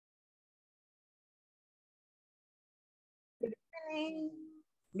morning.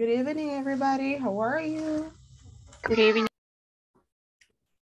 Good evening, everybody. How are you? Good evening.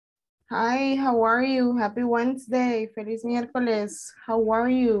 Hi, how are you? Happy Wednesday. Feliz miércoles. How are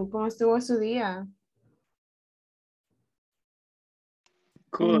you? ¿Cómo estuvo su día?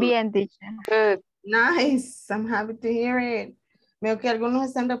 Good. Bien, teacher. Good. Nice. I'm happy to hear it. Veo que algunos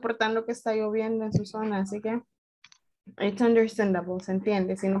están reportando que está lloviendo en su zona, así que it's understandable, se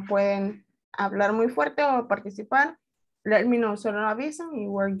entiende. Si no pueden hablar muy fuerte o participar, let me know. Solo avisan y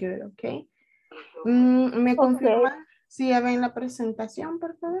we're good, ¿ok? ¿Me confirma si ya ven la presentación,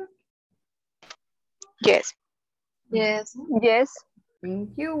 por favor? Yes. Yes. Yes.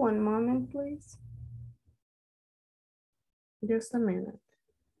 Thank you. One moment, please. Just a minute.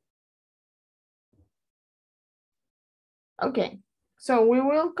 Okay, so we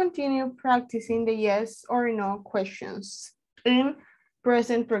will continue practicing the yes or no questions in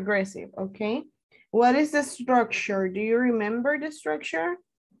present progressive, okay? What is the structure? Do you remember the structure?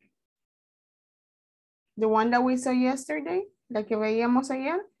 The one that we saw yesterday, la que veíamos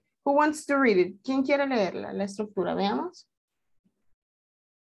ayer? Who wants to read it? ¿Quién quiere leerla? La estructura, veamos.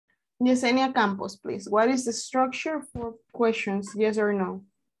 Yesenia Campos, please. What is the structure for questions, yes or no?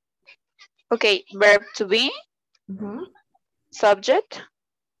 Okay, verb to be, subject,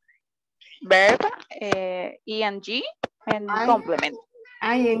 verb, ing, and complement.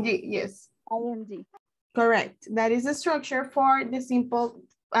 ing, yes. Ing. Correct. That is the structure for the simple,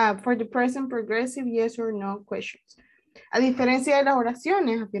 for the present progressive yes or no questions. A diferencia de las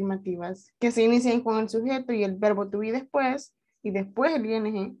oraciones afirmativas, que se inician con el sujeto y el verbo to be después, y después el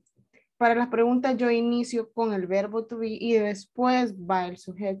ing. Para las preguntas yo inicio con el verbo to be y después va el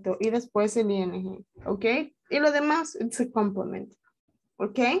sujeto y después el ing, ¿ok? Y lo demás, it's a complement,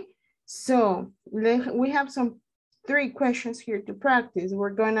 ¿ok? So, we have some 3 questions here to practice.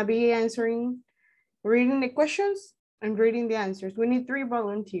 We're going to be answering, reading the questions and reading the answers. We need 3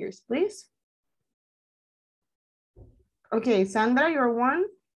 volunteers, please. Okay, Sandra, you're 1.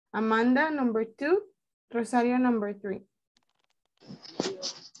 Amanda, number 2. Rosario, number 3.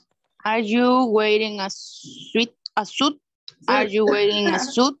 Are you wearing a suit? Are you wearing a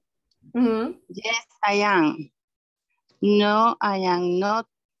suit? Yes, I am. No, I am not.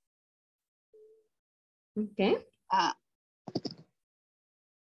 Okay.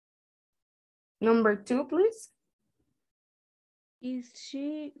 Number 2, please. Is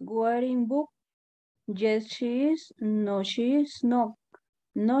she wearing book? Yes, she is. No, she is not.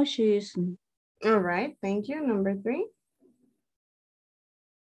 No, she isn't. All right, thank you. Number 3.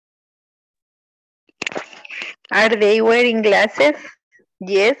 Are they wearing glasses?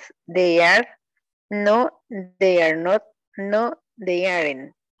 Yes, they are. No, they are not. No, they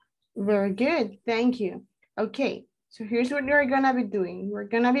aren't. Very good. Thank you. Okay, so here's what we're going to be doing. We're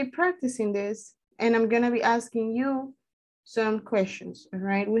going to be practicing this, and I'm going to be asking you some questions, all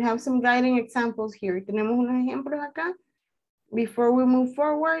right? We have some guiding examples here. Tenemos unos ejemplos acá before we move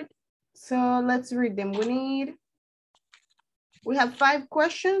forward. So let's read them. We have 5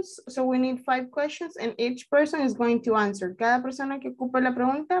 questions, so we need 5 questions, and each person is going to answer. Cada persona que ocupe la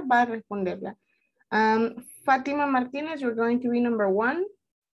pregunta va a responderla. Fatima Martinez, you're going to be number 1.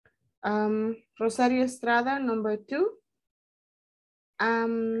 Rosario Estrada, number 2.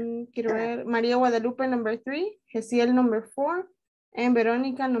 Quiero ver, María Guadalupe, number 3. Gesiel, number 4. And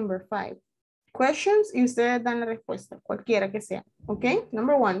Verónica, number 5. Questions, y ustedes dan la respuesta, cualquiera que sea. Okay,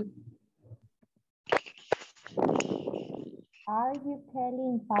 number 1. Are you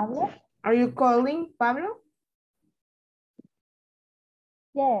calling Pablo? Are you calling Pablo?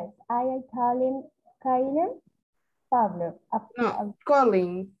 Yes, I am calling Pablo. No,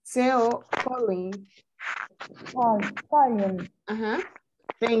 calling. CO, calling. Calling.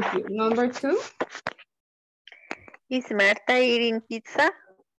 Thank you. Number 2. Is Marta eating pizza?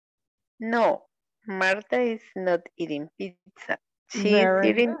 No, Marta is not eating pizza. She is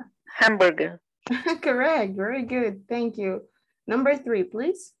eating hamburger. Correct. Very good. Thank you. Number 3,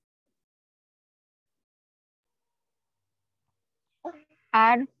 please.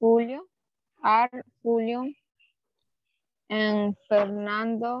 Are Julio and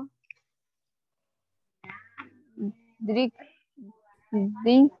Fernando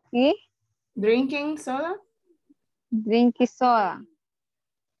Drinking soda? Drinking soda.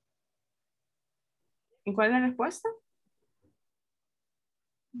 ¿Y cuál es la respuesta?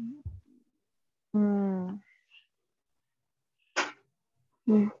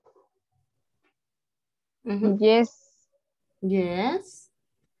 Yes. Yes.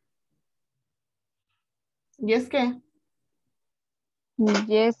 ¿Yes qué?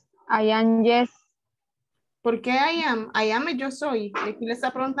 Yes, I am yes. ¿Por qué I am? I am es yo soy. Y aquí le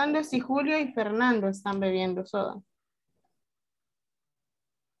está preguntando si Julio y Fernando están bebiendo soda.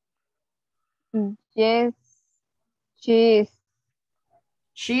 Yes, she is.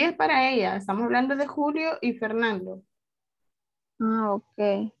 She es para ella. Estamos hablando de Julio y Fernando. Ah,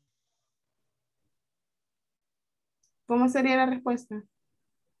 ok. ¿Cómo sería la respuesta?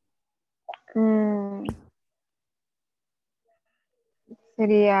 Mm,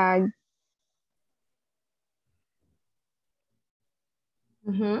 sería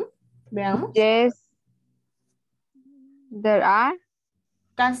Ujú. Veamos. yes, there are.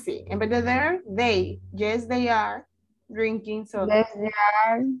 Casi. En vez de there, they. Yes, they are drinking soda. Yes, they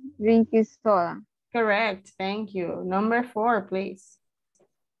are drinking soda. Correct. Thank you. Number 4, please.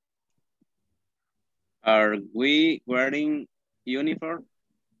 Are we wearing uniform?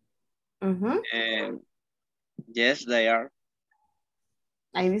 Ujú. Yes, they are.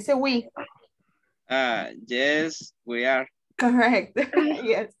 Ahí dice we. Yes, we are. Correct.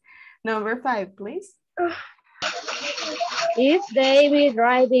 Yes. Number 5, please. Is David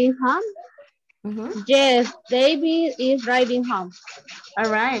driving home? Ujú. Yes, David is driving home. All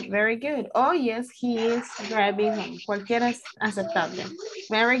right, very good. Oh, yes, he is driving home. Cualquiera es aceptable.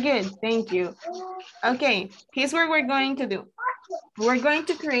 Very good, thank you. Okay, here's what we're going to do. We're going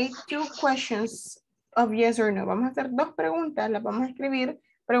to create 2 questions of yes or no. Vamos a hacer 2 preguntas, las vamos a escribir,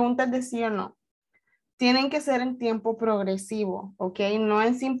 preguntas de sí o no. Tienen que ser en tiempo progresivo, ¿ok? No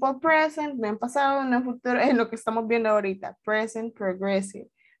en simple present, no en pasado, no en futuro, es lo que estamos viendo ahorita. Present progressive.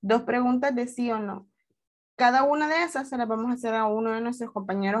 2 preguntas de sí o no. Cada una de esas se las vamos a hacer a uno de nuestros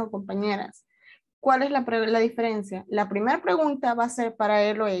compañeros o compañeras. ¿Cuál es la diferencia? La primera pregunta va a ser para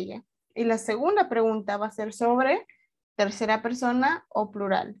él o ella. Y la segunda pregunta va a ser sobre tercera persona o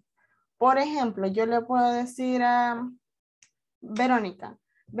plural. Por ejemplo, yo le puedo decir a Verónica,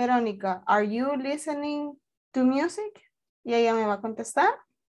 Verónica, are you listening to music? Y ella me va a contestar.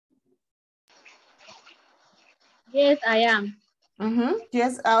 Yes, I am.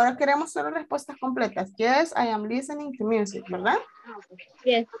 Yes, ahora queremos solo respuestas completas. Yes, I am listening to music, ¿verdad?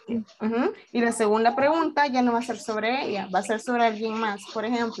 Yes. Y la segunda pregunta ya no va a ser sobre ella, va a ser sobre alguien más. Por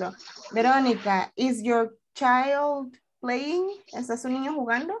ejemplo, Verónica, is your child playing? ¿Está su niño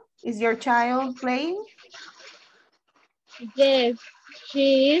jugando? Is your child playing? Yes,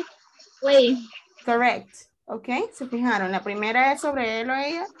 she is playing. Correct. Ok, se fijaron. La primera es sobre él o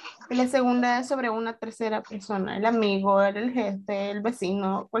ella y la segunda es sobre una tercera persona, el amigo, el jefe, el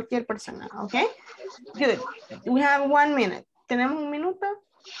vecino, cualquier persona. Ok, good. We have 1 minute. Tenemos 1 minuto.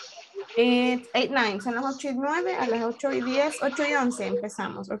 It's 8:09, son las 8:09, a las 8:10, 8:11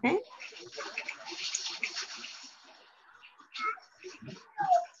 empezamos, ¿ok?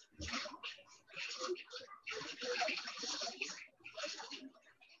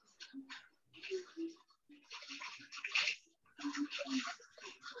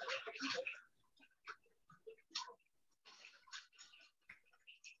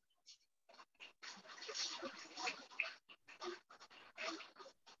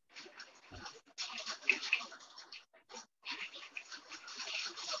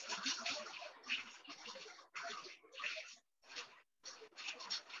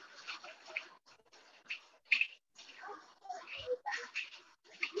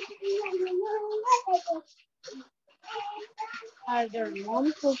 Are their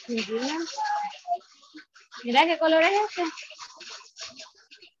mom cooking dinner? Mira qué color es este.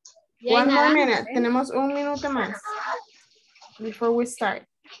 Y hay 1 more naranja, minute, ¿eh? tenemos 1 minuto más. Before we start.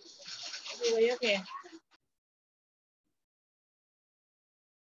 Digo yo que.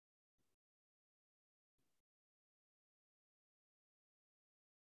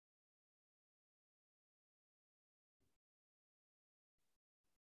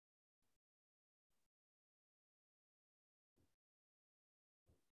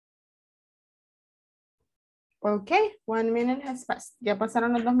 Okay, 1 minute has passed. Ya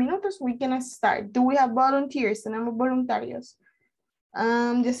pasaron los 2 minutos. We can start. Do we have volunteers? Tenemos voluntarios.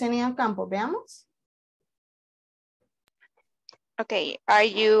 Yesenia Campo, veamos. Okay, are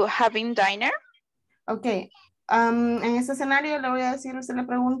you having dinner? Ok. En este escenario le voy a decir, usted le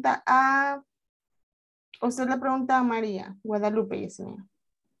pregunta a María Guadalupe, Yesenia.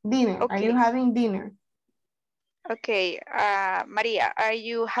 Dinner. Are you Okay. having dinner? Okay, María, are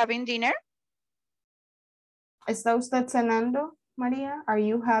you having dinner? ¿Está usted cenando, María? Are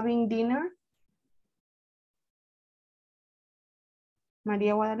you having dinner?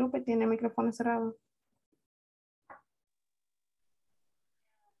 María Guadalupe tiene el micrófono cerrado.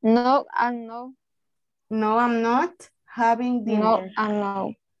 No, I'm no. No, I'm not having dinner. No, I'm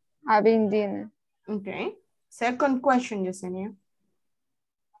no. Having dinner. Okay. Second question, Yesenia.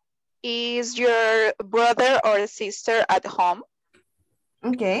 Is your brother or sister at home?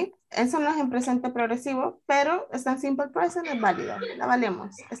 Ok. Eso no es en presente progresivo, pero está en simple present, es válido. La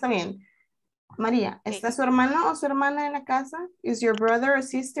valemos. Está bien. María, ¿está su hermano o su hermana en la casa? Is your brother or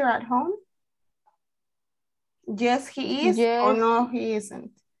sister at home? Yes, he is, or Yes, no, he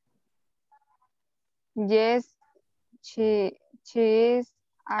isn't. yes, she is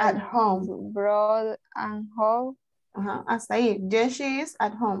At at home. broad and home. Ajá, hasta ahí. Yes, she is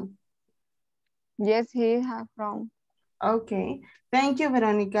at home. Yes, he is at home. Ok. Thank you,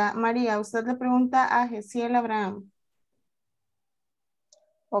 Verónica. María, usted le pregunta a Gesiel Abraham.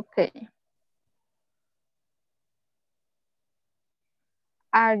 Okay.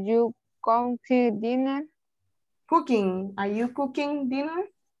 Are you cooking dinner? Cooking. Are you cooking dinner?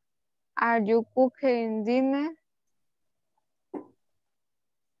 Are you cooking dinner?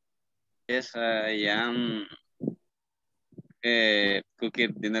 Yes, I am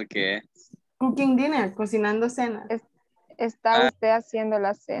cooking dinner que Cooking dinner, cocinando cena. ¿Está Ah. usted haciendo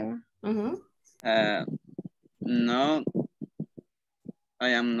la cena? Ujú. no, I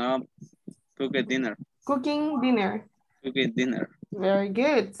am not cooking dinner. Cooking dinner. Cooking dinner. Very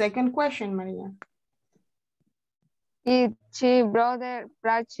good. Second question, María. Is she brother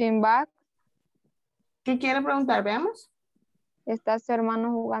playing back? ¿Qué quiere preguntar? Veamos. ¿Está su hermano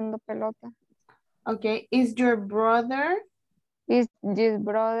jugando pelota? Okay. Is your brother Is this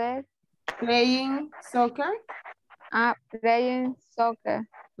brother playing soccer? playing soccer?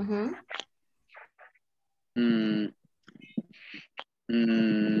 Ujú.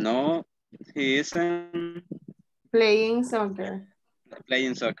 No, he isn't Playing soccer.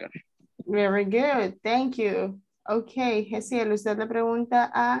 playing soccer. Very good. Thank you. Okay. Gesiel, usted le pregunta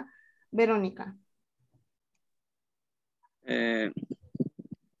a Verónica. I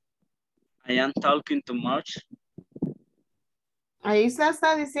am talking too much. Ahí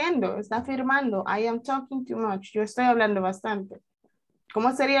está diciendo, está afirmando. I am talking too much. Yo estoy hablando bastante.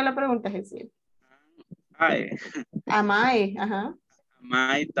 ¿Cómo sería la pregunta, Gesiel? Am I? Ajá. Am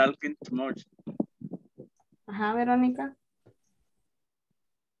I talking too much? Ajá, Verónica.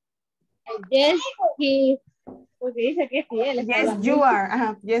 Yes, he. Porque dice que sí, él está Yes, hablando. you are.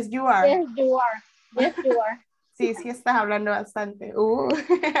 Ajá. Yes, you are. Yes, you are. Yes, you are. Sí, sí estás hablando bastante.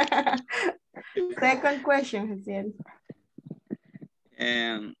 Second question, Gesiel.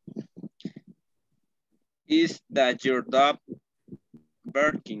 Is that your dog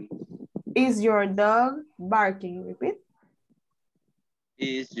barking? Is your dog barking? Repeat.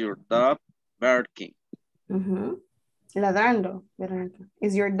 Is your dog barking? Ujú. Ladrando, Verónica.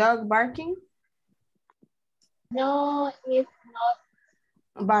 Is your dog barking? No, it's not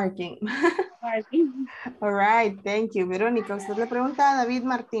Barking. barking. All right, thank you. Verónica, usted le pregunta a David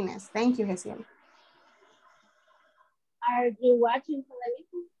Martínez. Thank you, Gesiel. Are you watching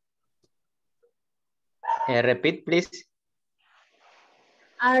television? Repeat, please.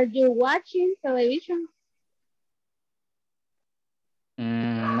 Are you watching television?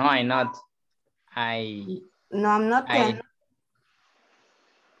 No, I'm not. No, I'm not.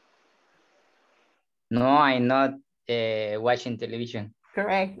 No, I'm not watching television.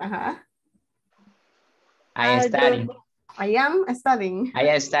 Correct. Uh-huh. I am studying. I am studying. I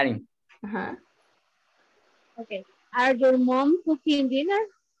am studying. Uh-huh. Okay. Are your mom cooking dinner?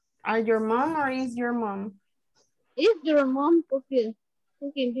 Are your mom or is your mom? Is your mom cooking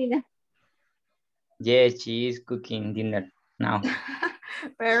dinner? Yes, she is cooking dinner now.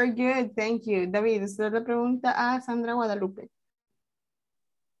 Very good, thank you. David, usted le pregunta a Sandra Guadalupe.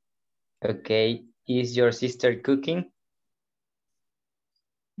 Okay, is your sister cooking?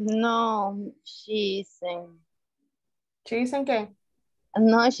 No, she isn't. ¿She isn't qué?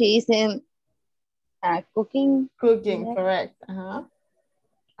 No, she isn't cooking. Cooking, Yeah. correct. Uh-huh.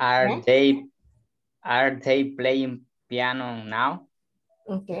 Are they playing piano now?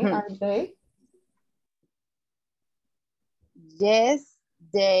 Okay, are they? Yes,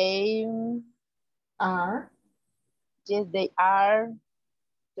 they Are. Yes, they are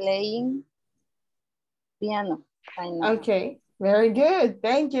playing piano right now. Okay, very good,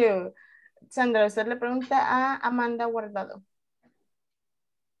 thank you. Sandra, usted le pregunta a Amanda Guardado.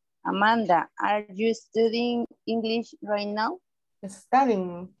 Amanda, are you studying English right now?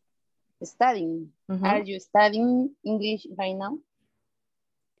 Studying. Studying. Mm-hmm. Are you studying English right now?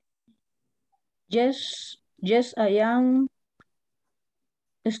 Yes, I am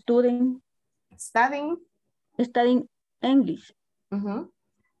studying English. Mm-hmm.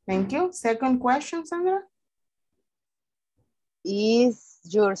 Thank you. Second question, Sandra. Is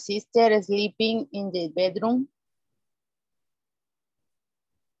your sister sleeping in the bedroom?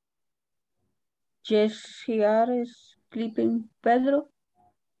 Yes, he are sleeping. Pedro?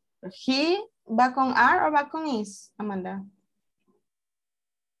 He va con are o va con is, Amanda?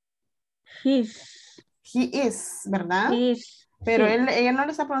 He is, He is, ¿verdad? he is. Pero Sí. ella no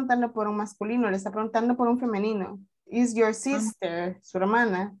le está preguntando por un masculino, le está preguntando por un femenino. Is your sister, su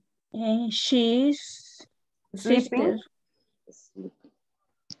hermana, She's sleeping? sister.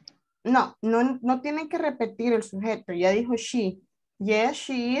 No tienen que repetir el sujeto. Ya dijo she. Yes,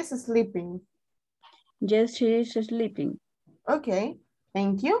 she is sleeping. Yes, she is sleeping. Ok,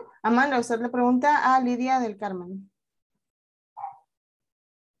 thank you. Amanda, usted le pregunta a Lidia del Carmen.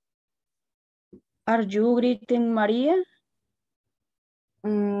 Are you greeting María?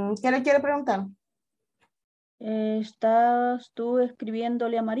 ¿Qué le quiere preguntar? ¿Estás tú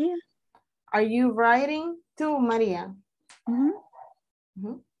escribiéndole a María? Are you writing to Maria?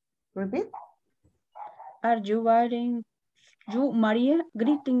 Ujú. Repeat. Are you writing you María?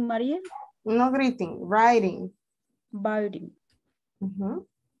 Greeting María? No greeting, writing. Writing.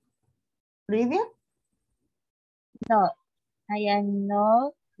 Lidia? No, I am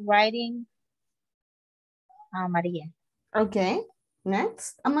not writing María. Okay.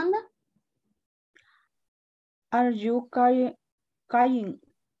 Next, Amanda? Are you calling Calling.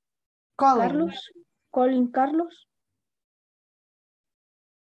 Carlos? Calling Carlos?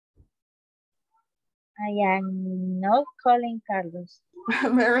 I am not calling Carlos.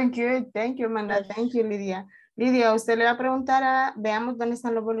 Very good. Thank you, Amanda. Yes. Thank you, Lidia. Lidia, usted le va a preguntar veamos dónde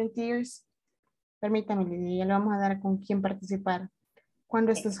están los volunteers. Permítame, Lidia, ya le vamos a dar con quién participar.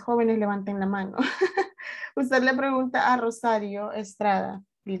 Cuando estos jóvenes levanten la mano. Usted le pregunta a Rosario Estrada,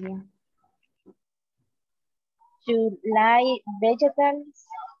 Lidia. You like vegetables?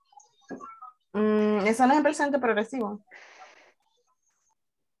 Eso no es en presente progresivo.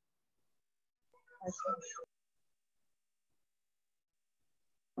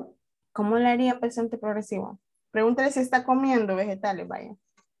 ¿Cómo le haría en presente progresivo? Pregúntale si está comiendo vegetales, vaya.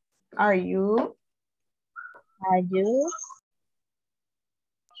 Are you? Are you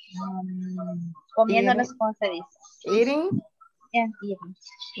comiendo, no sé cómo se dice. Eating? Yeah,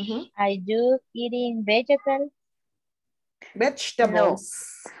 eating. Are you eating vegetables?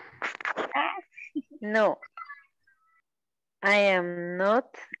 Vegetables. No. I am not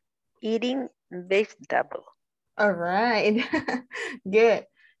eating vegetable. All right. Good.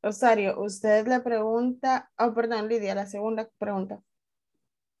 Rosario, usted le pregunta, oh, perdón, Lidia, la segunda pregunta.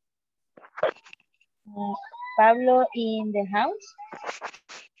 Pablo in the house?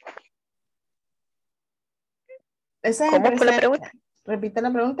 Esa es ¿Cómo en fue la presente. pregunta? Repita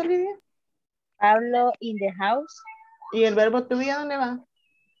la pregunta, Lidia. Pablo in the house? ¿Y el verbo to be a dónde va?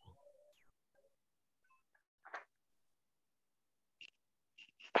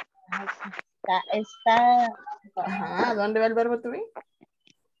 Está. Ajá, ¿dónde va el verbo to be?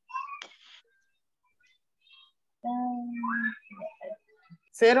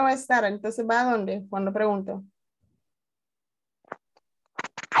 Cero va a estar, entonces ¿va a dónde? Cuando pregunto.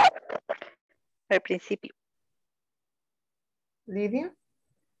 Al principio. Lidia.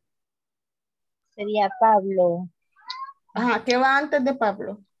 Sería Pablo. Ajá, ¿qué va antes de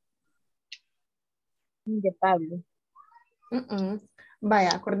Pablo? De Pablo.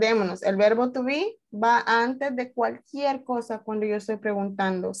 Vaya, acordémonos, el verbo to be va antes de cualquier cosa cuando yo estoy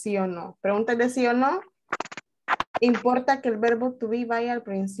preguntando sí o no. Preguntas de sí o no, importa que el verbo to be vaya al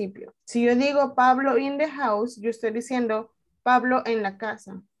principio. Si yo digo Pablo in the house, yo estoy diciendo Pablo en la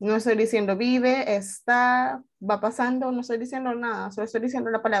casa. No estoy diciendo vive, está, va pasando, no estoy diciendo nada. Solo estoy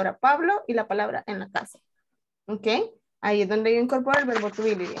diciendo la palabra Pablo y la palabra en la casa. ¿Ok? Ahí es donde yo incorporo el verbo to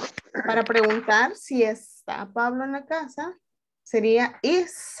be, Lidia. Para preguntar si está Pablo en la casa, sería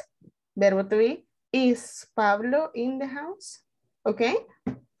is, verbo to be, is Pablo in the house? ¿Ok?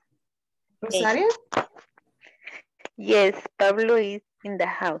 Rosario? Yes, Pablo is in the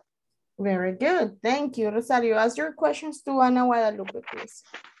house. Very good. Thank you, Rosario. Ask your questions to Ana Guadalupe, please.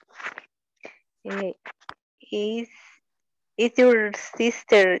 Is your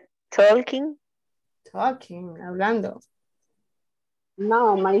sister talking? Talking, hablando.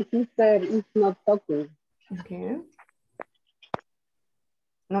 No, my sister is not talking. Okay.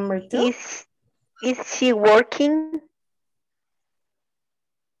 Number 2. Is she working?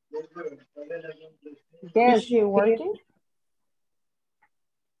 Yes, Is she working?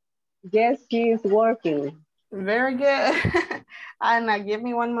 Yes, she is working. Very good. Ana, give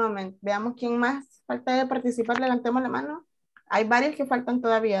me one moment. Veamos quién más falta de participar. Levantemos la mano. Hay varios que faltan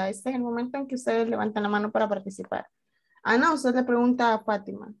todavía. Este es el momento en que ustedes levantan la mano para participar. Ana, usted le pregunta a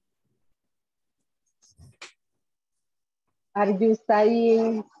Fátima. Are you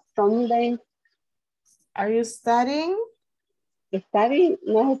studying Sunday? Are you studying? Studying,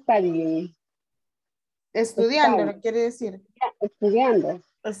 no studying. Estudiando, lo quiere decir. Estudiando.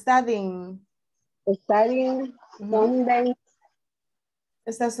 Studying. Studying Sunday.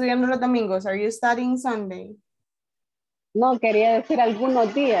 Está estudiando los domingos. Are you studying Sunday? No, quería decir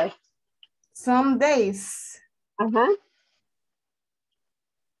algunos días. Some days. Ajá.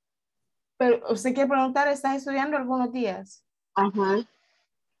 Pero usted quiere preguntar, ¿estás estudiando algunos días? Ajá.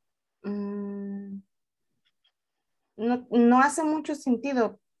 No hace mucho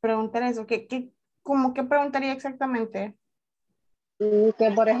sentido preguntar eso. ¿Cómo que preguntaría exactamente?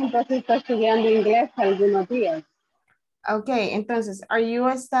 Que por ejemplo, si estoy estudiando inglés algunos días. Ok, entonces, are you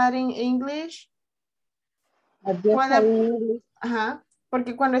studying English? Ajá,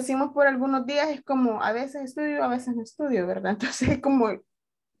 porque cuando decimos por algunos días es como a veces estudio, a veces no estudio, ¿verdad? Entonces es como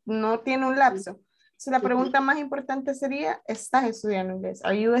no tiene un lapso. Entonces la pregunta más importante sería, ¿estás estudiando inglés?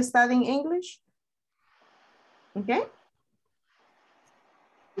 Are you studying English? Ok.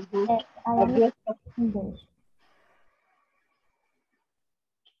 I am studying English.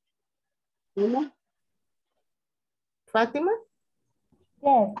 Fátima?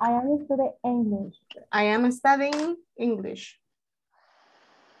 Yes, I am studying English. I am studying English.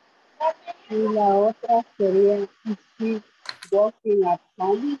 Y la otra sería, is she working at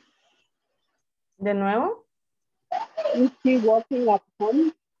home? ¿De nuevo? Is she working at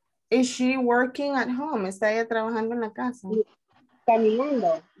home? Is she working at home? ¿Está ella trabajando en la casa?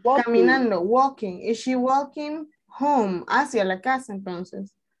 Caminando. Walking. Caminando, walking. Is she walking home? Hacia la casa,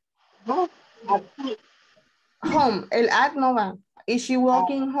 entonces. No, at home. Home, el at no va. Is she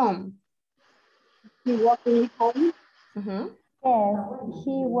walking home? Is she walking home? Yes,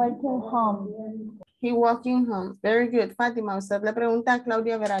 she working home. He walking home. Very good. Fátima, usted le pregunta a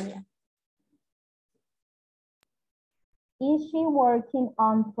Claudia Veralia. Is she working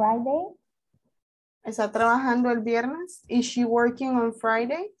on Friday? ¿Está trabajando el viernes? Is she working on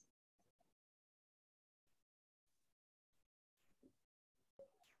Friday?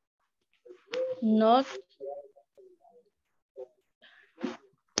 Not.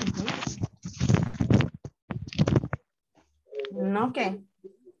 No, ¿qué?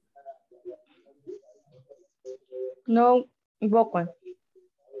 No vocal.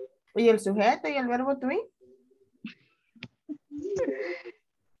 ¿Y el sujeto y el verbo to be?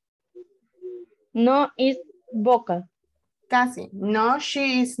 No is vocal. Casi. No,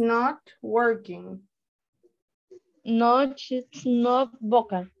 she is not working. No, she's not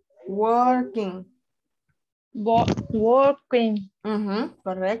vocal. Working. Working.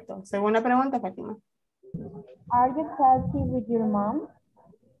 Correcto. Segunda pregunta, Fátima. Are you talking with your mom?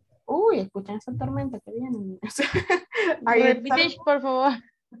 Uy, escuchan esa tormenta que viene. Repite, por favor.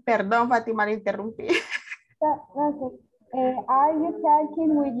 Perdón, Fátima, la interrumpí. Are you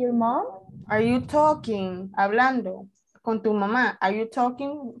talking with your mom? Are you talking, hablando con tu mamá? Are you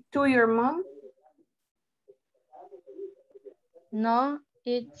talking to your mom? No,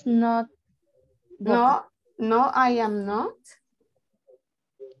 it's not vocal. No, I am not.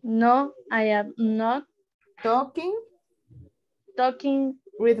 No, I am not Talking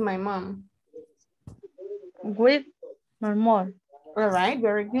with my mom. With my mom. All right,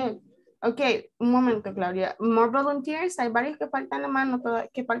 very good. Ok, un momento, Claudia. More volunteers. Hay varios que faltan la mano,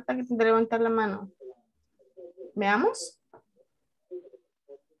 que falta de levantar la mano. Veamos.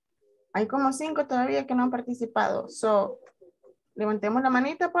 Hay como 5 todavía que no han participado. So, levantemos la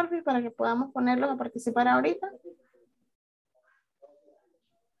manita, por favor, para que podamos ponerlos a participar ahorita.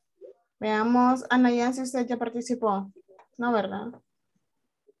 Veamos, Ana Yancy, usted ya participó. No, ¿verdad?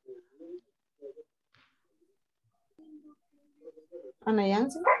 Ana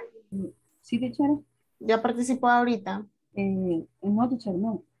Yancy. Sí, teacher. ¿Ya participó ahorita? No, teacher,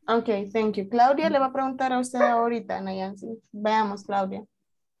 no. Ok, thank you. Claudia le va a preguntar a usted ahorita, Ana Yancy. Veamos, Claudia.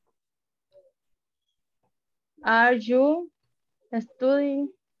 Are you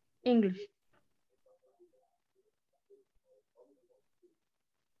studying English?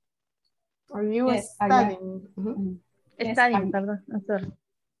 Are you Yes, studying? Studying, perdón. I'm sorry.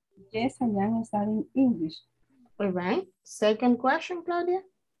 Yes, I am studying English. All right. Second question, Claudia.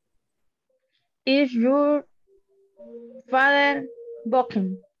 Is your father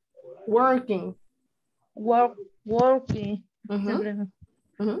working? Working. Working.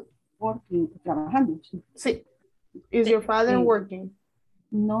 Working, trabajando. Sí. Is your father working?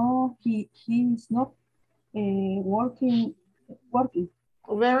 No, he is not working.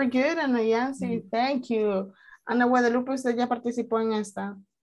 Very good, Ana Yancy. Thank you. Ana Guadalupe, usted ya participó en esta.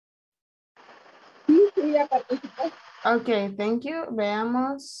 Sí, ya participó. Ok, thank you.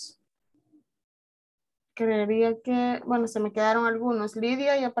 Veamos. Creería que, bueno, se me quedaron algunos.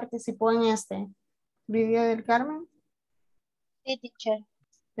 Lidia ya participó en este. Lidia del Carmen. Sí, teacher.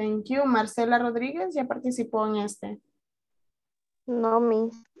 Thank you. Marcela Rodríguez ya participó en este. No,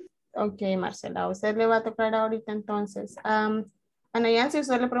 miss. Ok, Marcela, a usted le va a tocar ahorita entonces. Ana Yancy,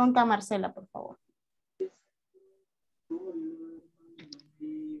 usted le pregunta a Marcela, por favor.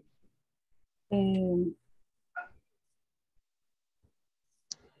 Um,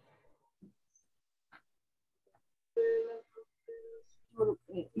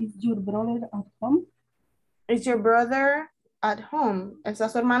 is your brother at home? Is your brother at home? ¿Está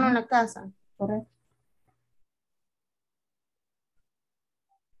su hermano en la casa? Correct.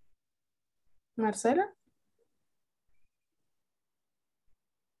 Marcela?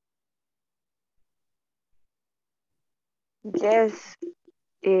 Yes,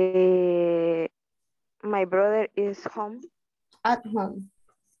 my brother is home. At home.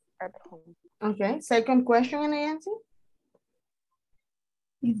 At home. Okay. Second question, Nancy?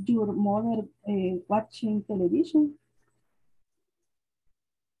 Is your mother watching television?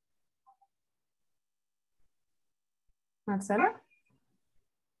 Marcela?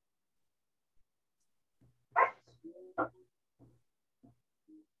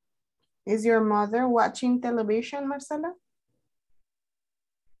 Is your mother watching television, Marcela?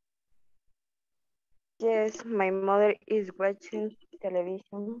 Yes, my mother is watching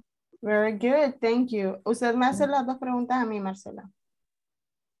television. Very good, thank you. Usted me hace las dos preguntas a mí, Marcela.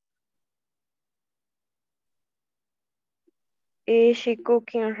 Is she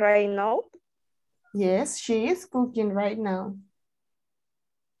cooking right now? Yes, she is cooking right now.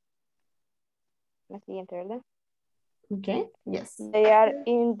 La siguiente, ¿verdad? Okay, yes. They are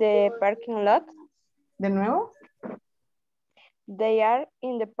in the parking lot. ¿De nuevo? They are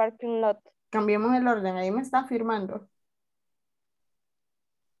in the parking lot. Cambiemos el orden, ahí me está firmando.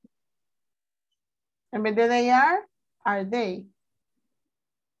 En vez de they are they?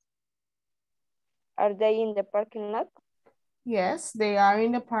 Are they in the parking lot? Yes, they are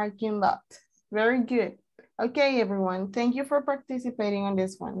in the parking lot. Very good. Okay, everyone, thank you for participating on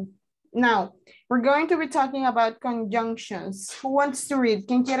this one. Now, we're going to be talking about conjunctions. Who wants to read?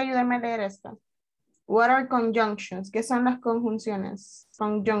 ¿Quién quiere ayudarme a leer esto? What are conjunctions? ¿Qué son las conjunciones?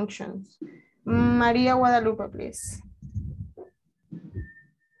 Conjunctions. María Guadalupe, please.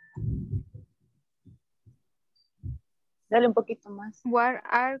 Dale un poquito más. What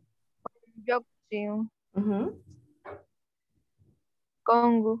are conjunctions?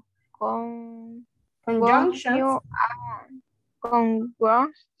 Conjunctions.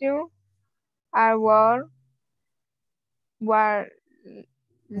 Conjunctions are words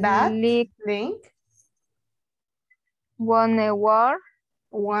That link one word.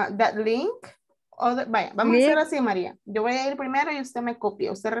 That link. Vaya, vamos a hacer así, María. Yo voy a ir primero y usted me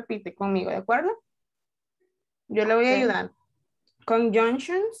copia. Usted repite conmigo, ¿de acuerdo? Yo le voy a ayudar.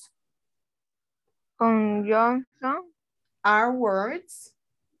 Conjunctions. Conjunctions are words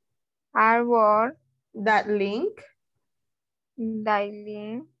that link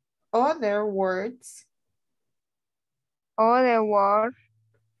other words,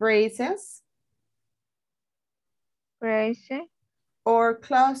 phrases, or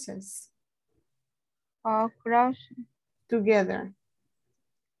clauses together.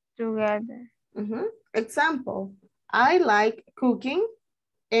 Example, I like cooking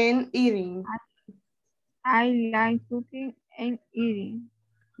and eating. I like cooking and eating.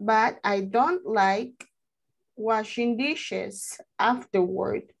 But I don't like washing dishes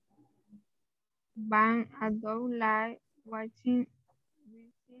afterward. But I don't like washing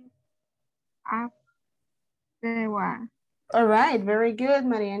dishes afterward. All right, very good,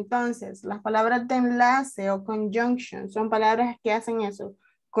 María. Entonces, las palabras de enlace o conjunction son palabras que hacen eso,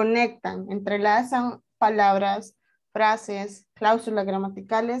 conectan, entrelazan palabras, frases, cláusulas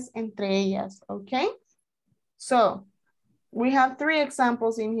gramaticales entre ellas, okay? So, we have 3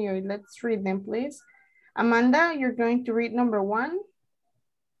 examples in here. Let's read them, please. Amanda, you're going to read number 1.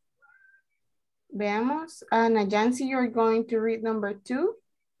 Veamos. Nayansi, you're going to read number 2.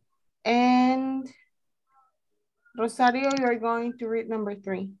 And Rosario, you're going to read number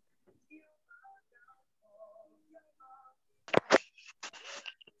 3.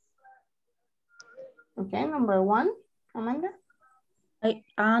 Okay, number 1, Amanda. I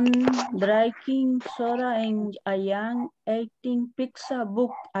am drinking soda and I am eating pizza, but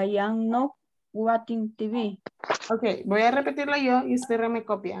I am not watching TV. Ok, voy a repetirlo yo y usted me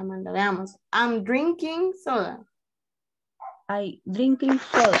copia, Amanda. Veamos. I'm drinking soda. I drinking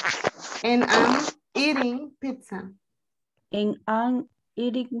soda. And I'm eating pizza. And I'm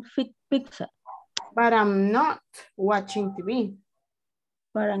eating pizza. But I'm not watching TV.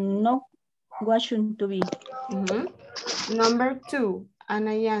 But I'm not watching TV. Number 2,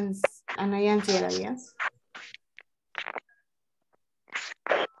 Anayansi era, yes.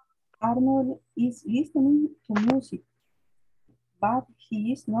 Arnold is listening to music, but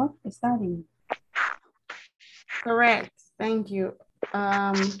he is not studying. Correct, thank you.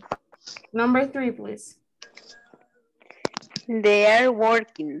 Number 3, please. They are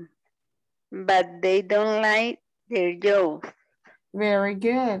working. But they don't like their jobs. Very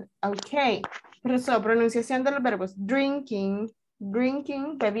good. Okay. So, pronunciación de los verbos. Drinking,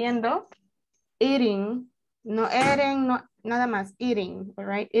 bebiendo. Eating, no eating, no, nada más. Eating, all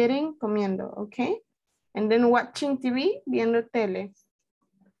right? Eating, comiendo, okay? And then watching TV, viendo tele.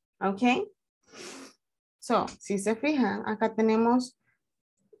 Okay? So, si se fijan, acá tenemos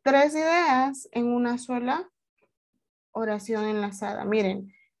 3 ideas en una sola oración enlazada.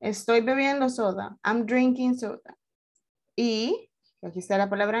 Miren, estoy bebiendo soda. I'm drinking soda. Y, aquí está la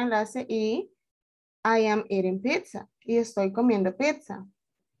palabra enlace, y I am eating pizza. Y estoy comiendo pizza.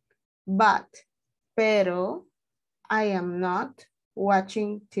 But, pero, I am not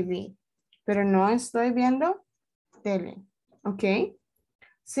watching TV. Pero no estoy viendo tele. ¿Ok?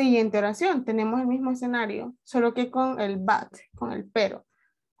 Siguiente oración. Tenemos el mismo escenario, solo que con el but, con el pero.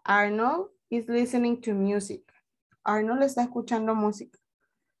 Arnold is listening to music. Arnold está escuchando música.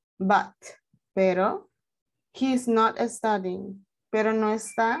 But, pero, he is not studying. Pero no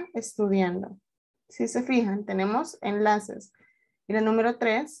está estudiando. Si se fijan, tenemos enlaces. Y la número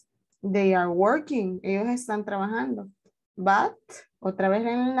 3, they are working. Ellos están trabajando. But, otra vez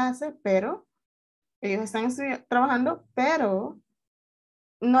el enlace, pero, ellos están trabajando, pero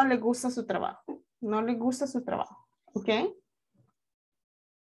no les gusta su trabajo. No les gusta su trabajo. ¿Ok?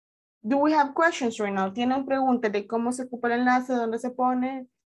 Do we have questions right now? ¿Tienen preguntas de cómo se ocupa el enlace, dónde se pone?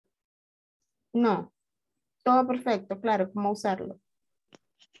 No. Todo perfecto, claro, cómo usarlo.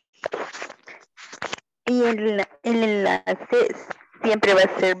 Y el enlace siempre va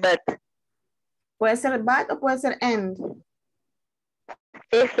a ser but. Puede ser but o puede ser and.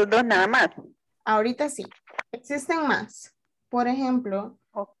 Esos dos nada más. Ahorita sí. Existen más. Por ejemplo,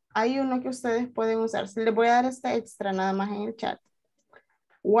 hay uno que ustedes pueden usar. Les voy a dar este extra nada más en el chat.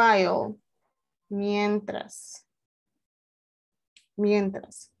 While. Mientras.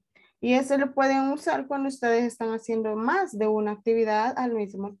 Mientras. Y ese lo pueden usar cuando ustedes están haciendo más de una actividad al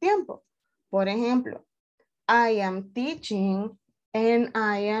mismo tiempo. Por ejemplo, I am teaching and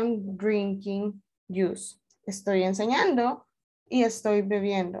I am drinking juice. Estoy enseñando y estoy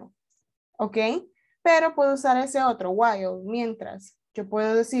bebiendo. ¿Ok? Pero puedo usar ese otro, while, mientras. Yo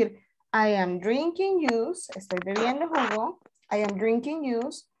puedo decir, I am drinking juice, estoy bebiendo jugo. I am drinking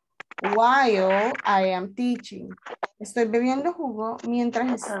juice while I am teaching. Estoy bebiendo jugo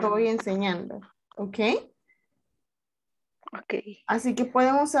mientras estoy enseñando. ¿Ok? Ok. Así que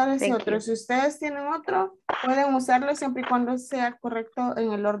pueden usar ese Thank otro. you. Si ustedes tienen otro, pueden usarlo siempre y cuando sea correcto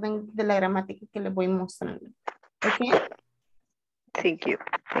en el orden de la gramática que les voy mostrando. ¿Ok? Thank you.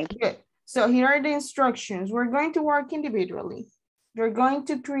 Thank you. Good. So here are the instructions. We're going to work individually. You're going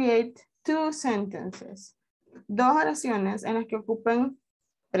to create 2 sentences. 2 oraciones en las que ocupen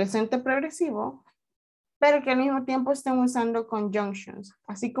presente progresivo, pero que al mismo tiempo estén usando conjunctions.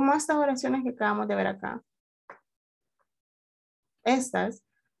 Así como estas oraciones que acabamos de ver acá. Estas.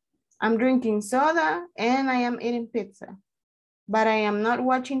 I'm drinking soda and I am eating pizza. But I am not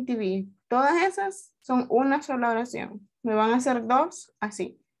watching TV. Todas esas son una sola oración. Me van a hacer 2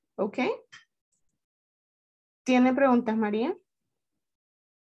 así. ¿Ok? ¿Tiene preguntas, María?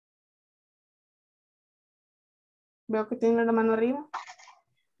 Veo que tiene la mano arriba.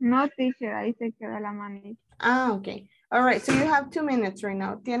 No, teacher, ahí se queda la manita. Ah, ok. All right, so you have 2 minutes right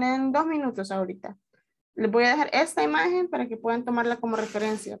now. Tienen 2 minutos ahorita. Les voy a dejar esta imagen para que puedan tomarla como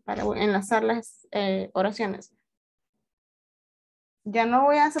referencia para enlazar las oraciones. Ya no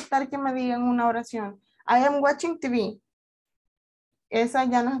voy a aceptar que me digan una oración. I am watching TV. Esa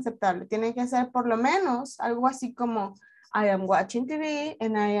ya no es aceptable. Tiene que ser por lo menos algo así como I am watching TV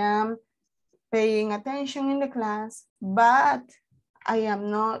and I am paying attention in the class, but I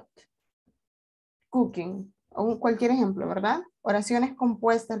am not cooking. O cualquier ejemplo, ¿verdad? Oraciones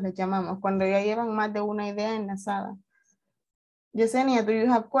compuestas les llamamos cuando ya llevan más de una idea enlazada. Yesenia, do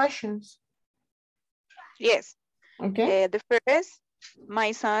you have questions? Yes. Okay. The first,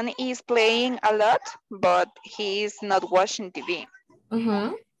 my son is playing a lot, but he is not watching TV.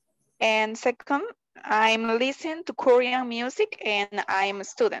 And second, I'm listening to Korean music and I'm a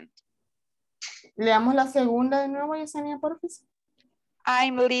student. Leamos la segunda de nuevo, Yesenia, por favor.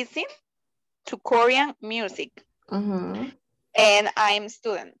 I'm listening to Korean music and I'm a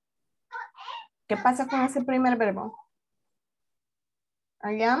student. ¿Qué pasa con ese primer verbo?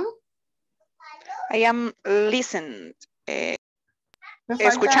 I am listening.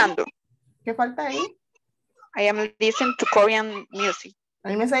 Escuchando. ¿Qué falta ahí? I am listening to Korean music. A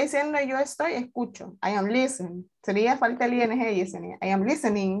mí me está diciendo yo estoy, escucho. I am listening. Sería falta el ING, Yesenia. I am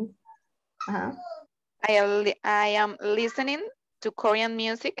listening. Ajá. I am listening to Korean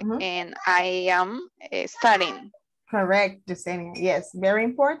music and I am studying. Correct, Yesenia. Yes, very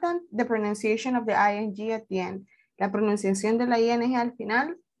important. The pronunciation of the ing at the end. La pronunciación de la ing al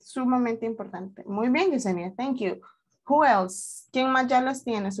final, sumamente importante. Muy bien, Yesenia. Thank you. Who else? ¿Quién más ya las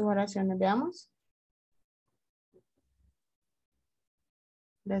tiene sus oraciones? Veamos.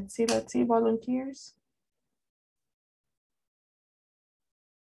 Let's see, volunteers.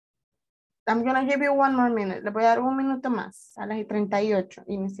 I'm gonna give you one more minute. Le voy a dar un minuto más. A las 38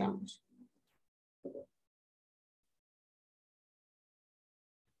 iniciamos.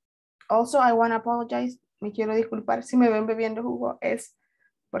 Also, I want to apologize. Me quiero disculpar si me ven bebiendo jugo. Es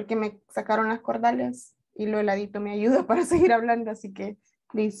porque me sacaron las cordales y lo heladito me ayuda para seguir hablando. Así que,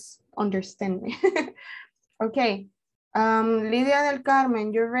 please understand me. Okay. Lidia del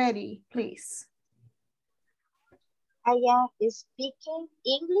Carmen, you're ready, please. I am speaking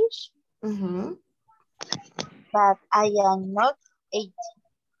English, Mm-hmm. but I am not Eating.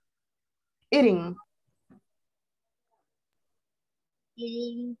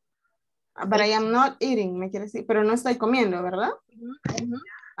 eating. But I am not eating, me quiere decir, pero no estoy comiendo, ¿verdad?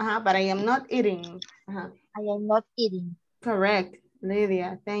 Ajá, but I am not eating. Ajá. I am not eating. Correct,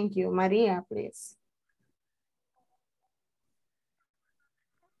 Lydia, thank you. Maria, please.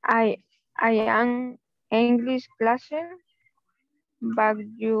 I am English classroom, but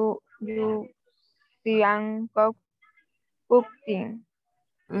you see I'm cooking.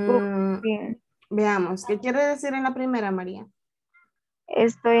 Veamos, ¿qué quiere decir en la primera, María?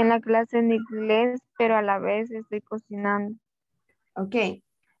 Estoy en la clase en inglés, pero a la vez estoy cocinando. Ok.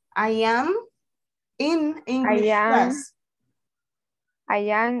 I am in English class. I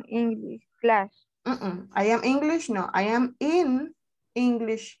am English class. I am English, no. I am in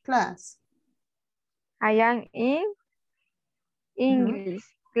English class. I am in English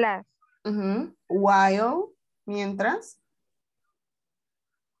class. While, mientras.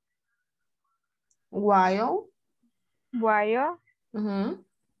 While.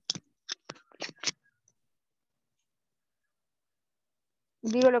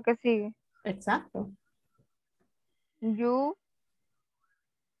 Digo lo que sigue. Exacto. You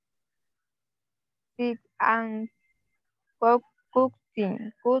sit and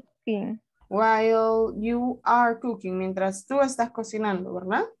cooking. While you are cooking, mientras tú estás cocinando,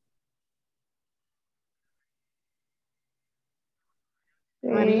 ¿verdad? Sí.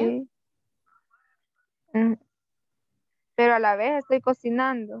 María. Pero a la vez estoy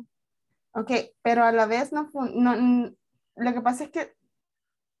cocinando. Ok, pero a la vez no, lo que pasa es que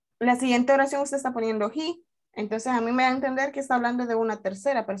la siguiente oración usted está poniendo he, entonces a mí me da a entender que está hablando de una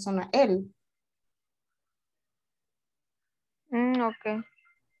tercera persona, él. Ok.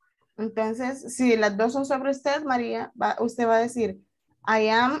 Entonces, si las dos son sobre usted, María, usted va a decir, I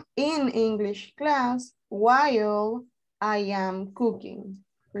am in English class while I am cooking.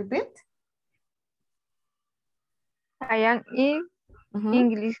 Repeat. I am in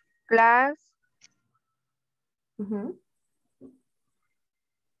English class.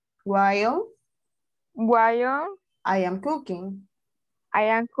 While I am cooking.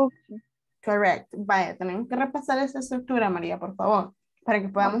 Correct. Vaya, tenemos que repasar esa estructura, María, por favor, para que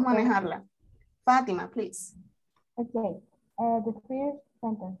podamos manejarla. Fátima, please. Okay. The first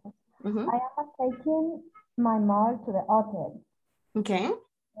sentence. I am taking my mom to the hotel. Okay.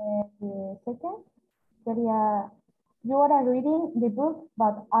 The second sería, you are reading the book,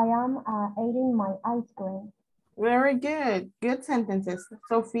 but I am eating my ice cream. Very good. Good sentences.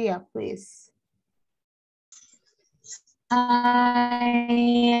 Sophia, please.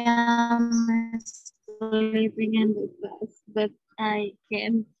 I am sleeping in the class, but I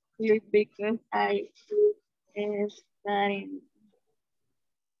can't sleep because I is studying.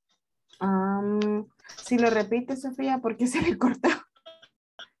 Si lo repite, Sofía, porque se le cortó.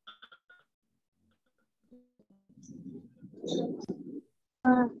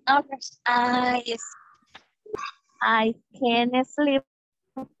 I can't sleep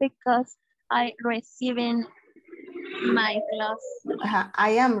because I receiving my class.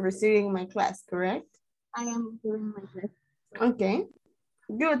 I am receiving my class, correct? I am doing my class. Okay.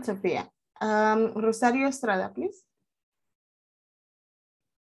 Good, Sofía. Rosario Estrada, please.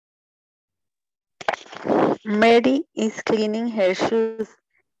 Mary is cleaning her shoes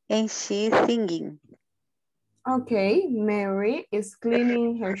and she's singing. Okay, Mary is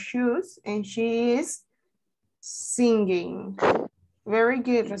cleaning her shoes and she is singing. Very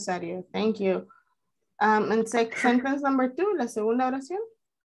good, Rosario. Thank you. And sentence number 2, la segunda oración.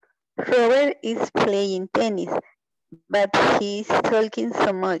 Robert is playing tennis, but he's talking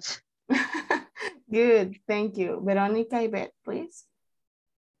so much. Good, thank you. Veronica Ibet, please.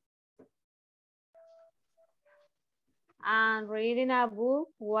 I'm reading a book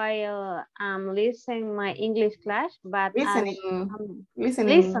while I'm listening my English class, but Listening.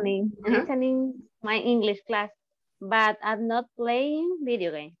 listening my English class, but I'm not playing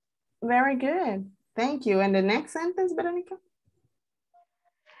video games. Very good. Thank you. And the next sentence, Veronica?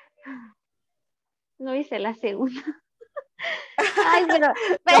 No hice la segunda. Ay,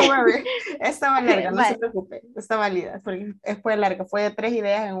 Don't worry. Estaba larga, no se preocupe. Está válida, porque fue larga. Fue de 3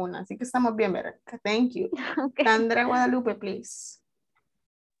 ideas en una. Así que estamos bien, Verónica. Thank you. Okay. Sandra Guadalupe, please.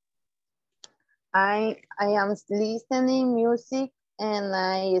 I am listening music and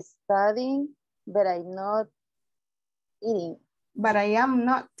I studying, but I'm not eating. But I am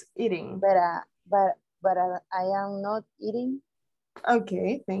not eating. But I am not eating.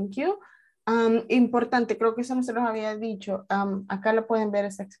 Okay, thank you. Importante, creo que eso no se los había dicho. Acá lo pueden ver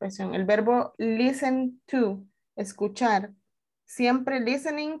esa expresión. El verbo listen to, escuchar. Siempre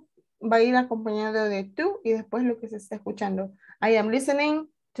listening va a ir acompañado de to y después lo que se está escuchando. I am listening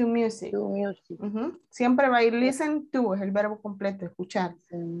to music. To music. Siempre va a ir listen to, es el verbo completo, escuchar.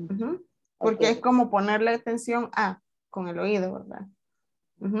 Porque es como ponerle atención a, con el oído, ¿verdad?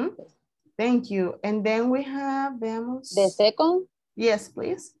 Thank you. And then we have, veamos. The second? Yes,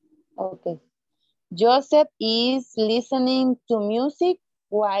 please. Okay. Joseph is listening to music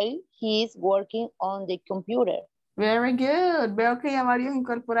while he is working on the computer. Very good. Veo que ya varios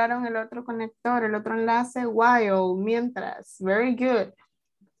incorporaron el otro conector, el otro enlace, while, mientras. Very good.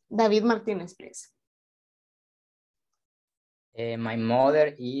 David Martínez, please. My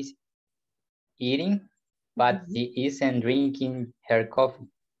mother is eating, but she isn't drinking her coffee.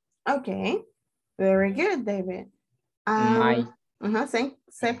 Okay. Very good, David.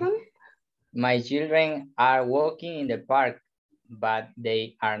 Second? My children are walking in the park, but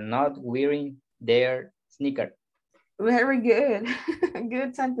they are not wearing their sneakers. Very good.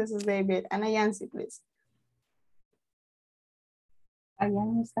 Good sentences, David. And Ayansi, please. I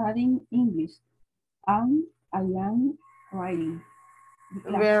am studying English and I am writing.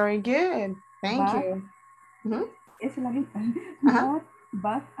 Very good. Thank you. Es la misma.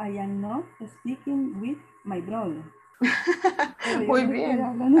 But I am not speaking with my brother. Muy bien.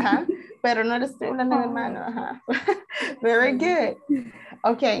 Pero no le estoy hablando de hermano. Very good.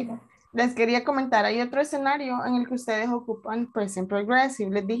 Ok. Les quería comentar, hay otro escenario en el que ustedes ocupan present progressive.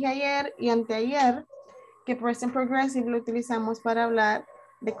 Les dije ayer y anteayer que present progressive lo utilizamos para hablar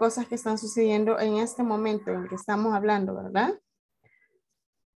de cosas que están sucediendo en este momento en el que estamos hablando, ¿verdad?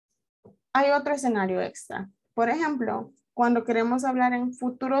 Hay otro escenario extra. Por ejemplo, cuando queremos hablar en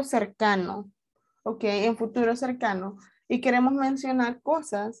futuro cercano, ok, en futuro cercano, y queremos mencionar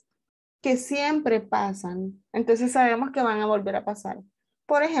cosas que siempre pasan, entonces sabemos que van a volver a pasar.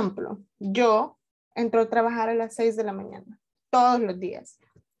 Por ejemplo, yo entro a trabajar a las 6 de la mañana, todos los días.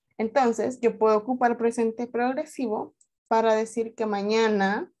 Entonces, yo puedo ocupar presente progresivo para decir que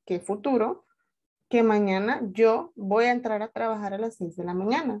mañana, que futuro, que mañana yo voy a entrar a trabajar a las 6 de la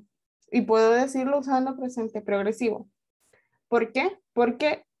mañana. Y puedo decirlo usando presente progresivo. ¿Por qué?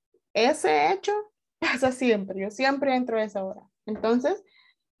 Porque ese hecho pasa siempre. Yo siempre entro a esa hora. Entonces,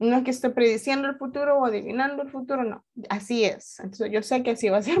 no es que estoy prediciendo el futuro o adivinando el futuro, no. Así es. Entonces, yo sé que así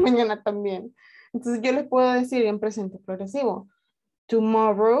va a ser mañana también. Entonces, yo les puedo decir en presente progresivo.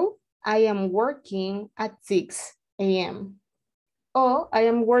 Tomorrow, I am working at 6 a.m. O I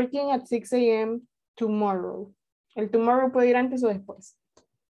am working at 6 a.m. tomorrow. El tomorrow puede ir antes o después.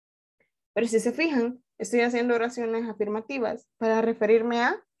 Pero si se fijan, estoy haciendo oraciones afirmativas para referirme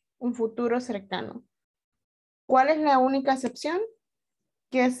a un futuro cercano. ¿Cuál es la única excepción?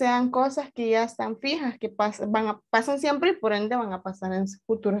 Que sean cosas que ya están fijas, que pasan siempre y por ende van a pasar en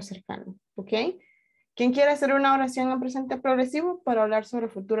futuro cercano. ¿Ok? ¿Quién quiere hacer una oración en presente progresivo para hablar sobre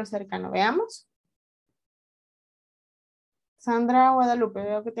futuro cercano? Veamos. Sandra Guadalupe,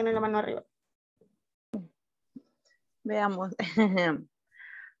 veo que tiene la mano arriba. Veamos.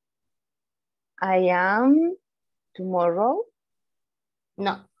 I am tomorrow.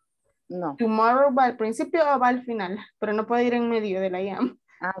 No. No. Tomorrow va al principio o va al final, pero no puede ir en medio de la I am.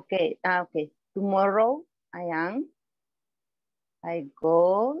 Okay. Tomorrow I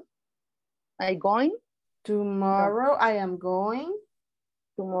going. Tomorrow I am going.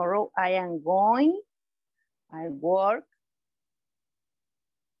 Tomorrow I am going. I work.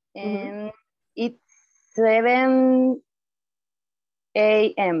 And it's 7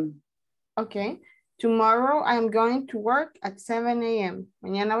 a.m. Okay. Tomorrow I am going to work at 7 a.m.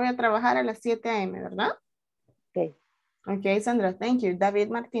 Mañana voy a trabajar a las 7 a.m., ¿verdad? Okay. Okay, Sandra, thank you. David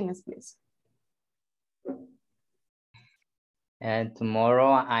Martinez, please.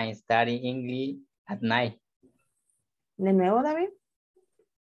 Tomorrow I'm studying English at night. ¿De nuevo, David?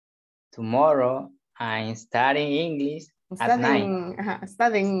 Tomorrow I'm studying English at night.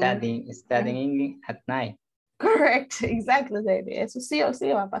 Studying English at night. Correct, exactly, baby. Eso sí o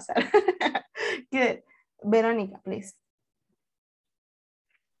sí va a pasar. Good. Veronica, please.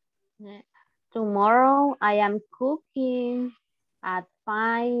 Tomorrow I am cooking at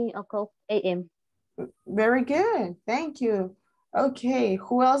 5 o'clock a.m. Very good, thank you. Okay,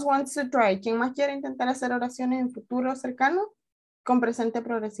 who else wants to try? ¿Quién más quiere intentar hacer oraciones en futuro cercano con presente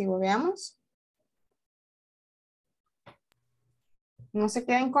progresivo? Veamos. No se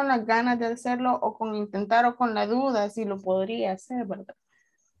queden con las ganas de hacerlo o con intentar o con la duda si lo podría hacer, ¿verdad?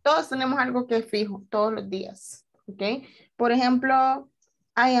 Todos tenemos algo que es fijo todos los días, ¿ok? Por ejemplo,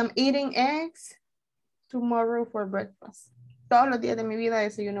 I am eating eggs tomorrow for breakfast. Todos los días de mi vida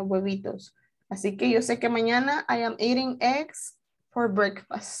desayuno huevitos. Así que yo sé que mañana I am eating eggs for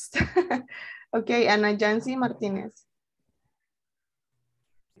breakfast. Ok, Ana Yancy Martínez.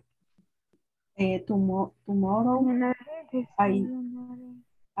 Tomorrow I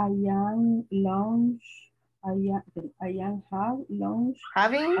am lunch. I am have lunch.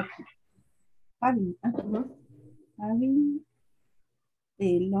 Having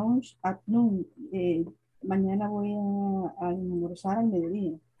lunch at noon. Mañana voy a almorzar al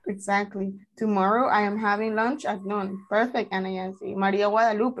mediodía. Exactly. Tomorrow I am having lunch at noon. Perfect, Ana Yancy. María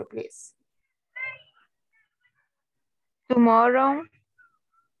Guadalupe, please. Tomorrow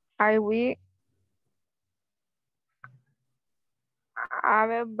I will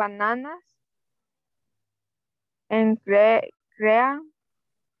have bananas and cream.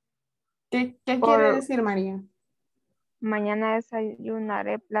 ¿Qué quiere decir, María? Mañana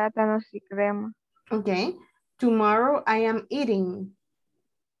desayunaré plátanos y crema. Okay. Tomorrow I am eating.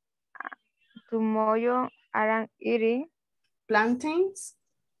 Tomorrow I am eating plantains.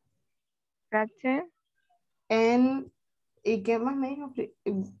 ¿Y qué más me dijo?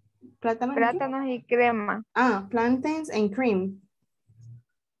 Plátanos y crema. Plantains and cream.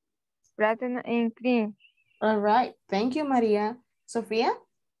 Plátano and cream. All right. Thank you, María. Sofía?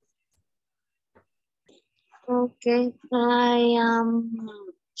 Okay. I am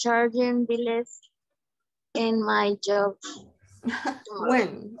charging bills in my job.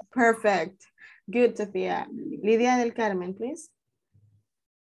 When? Perfect. Good, Sofía. Lidia del Carmen, please.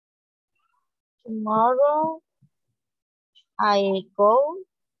 Tomorrow I go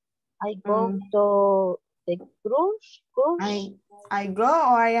to the cruise. I go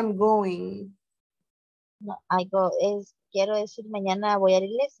or I am going. No, I go quiero decir mañana voy a la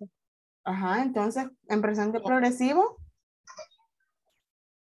iglesia. Ajá, entonces en presente progresivo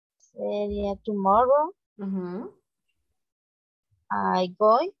sería tomorrow. I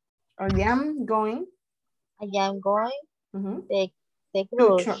go. I am going. I am going. The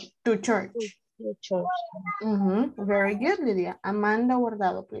cruise. To church. To church. Very good, Lydia. Amanda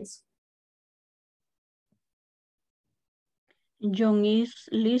Guardado, please. John is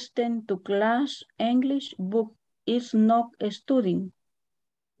listening to class English book, is not studying.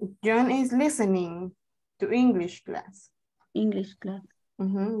 John is listening to English class. English class.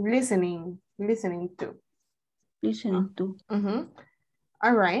 Listening to. Listening to.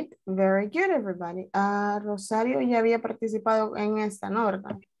 All right, very good, everybody. Rosario ya había participado en esta, ¿no,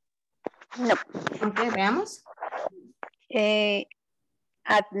 verdad? No. Ok, veamos.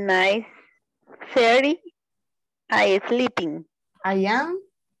 At 9:30, I sleeping. I am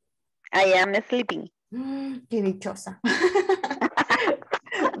sleeping. Qué dichosa.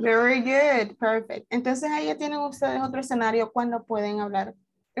 Very good, perfect. Entonces ahí ya tienen ustedes otro escenario cuando pueden hablar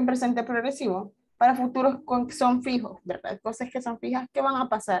en presente progresivo para futuros que son fijos, ¿verdad? Cosas que son fijas que van a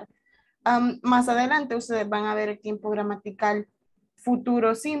pasar. Más adelante ustedes van a ver el tiempo gramatical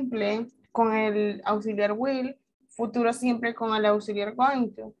futuro simple con el auxiliar will, futuro simple con el auxiliar going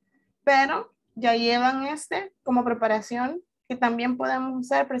to. Pero ya llevan este como preparación que también podemos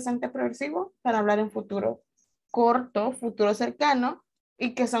usar presente progresivo para hablar en futuro corto, futuro cercano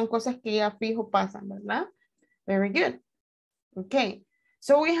y que son cosas que ya fijo pasan, ¿verdad? Very good. Okay.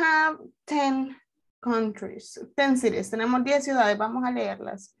 So we have 10 countries, 10 cities. Tenemos 10 ciudades. Vamos a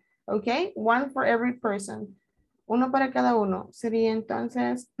leerlas. Okay. One for every person. Uno para cada uno. Sería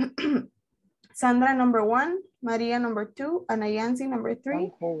entonces Sandra number 1, María number 2, Ana Yancy number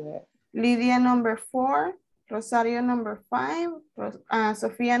 3, Lidia number 4, Rosario number 5,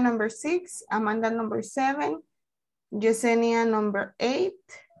 Sofía number 6, Amanda number 7, Yesenia number 8,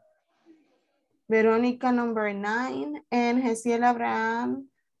 Verónica number 9, and Gesiel Abraham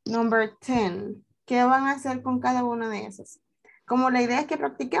number 10. ¿Qué van a hacer con cada una de esas? Como la idea es que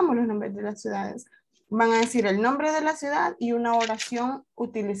practiquemos los nombres de las ciudades, van a decir el nombre de la ciudad y una oración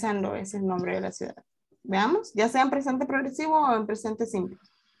utilizando ese nombre de la ciudad. Veamos, ya sea en presente progresivo o en presente simple.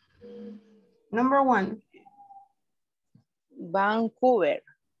 Number 1. Vancouver.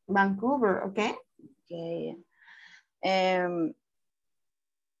 Vancouver, okay. Okay.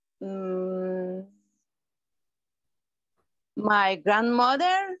 My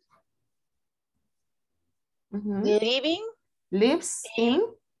grandmother lives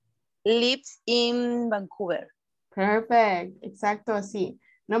in Vancouver. Perfect. Exacto, así.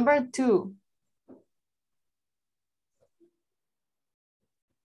 Number 2.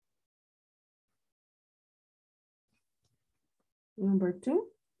 Number 2.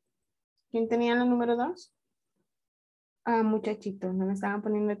 ¿Quién tenía la número 2? Ah, muchachitos, no me estaban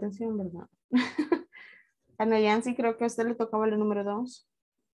poniendo atención, ¿verdad? Ana Yancy, creo que a usted le tocaba la número 2.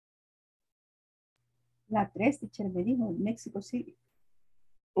 La 3, teacher, me dijo, Mexico City.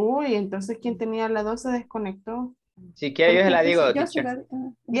 Uy, entonces, ¿quién tenía la 2 se desconectó? Si quiere yo se la digo, Yo se teacher.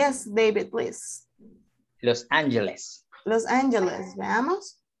 Yes, David, please. Los Ángeles. Los Ángeles,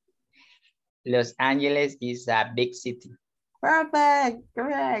 veamos. Los Ángeles is a big city. Perfect,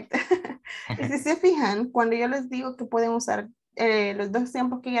 correct. Y si se fijan, cuando yo les digo que pueden usar los dos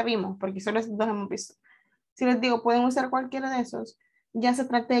tiempos que ya vimos, porque solo esos dos hemos visto. Si les digo, pueden usar cualquiera de esos, ya se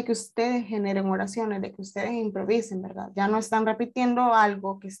trata de que ustedes generen oraciones, de que ustedes improvisen, ¿verdad? Ya no están repitiendo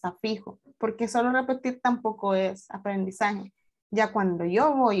algo que está fijo, porque solo repetir tampoco es aprendizaje. Ya cuando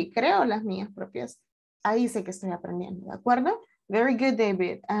yo voy y creo las mías propias, ahí sé que estoy aprendiendo, ¿de acuerdo? Very good,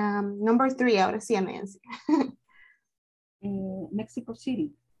 David. Number 3, ahora sí, Nancy. Mexico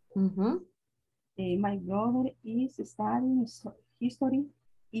City. My brother is studying history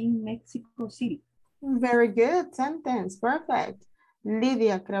in Mexico City. Very good sentence. Perfect.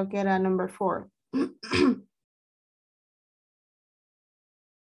 Lydia, creo que era number 4.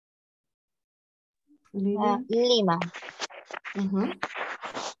 Lima.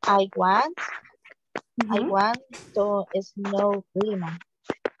 I want to snow Lima.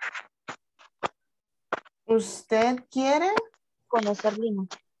 ¿Usted quiere? Conocer Lima.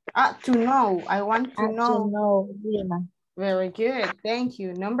 To know. I want to know. To know Lima. Very good. Thank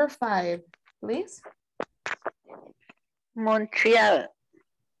you. Number 5, please. Montreal.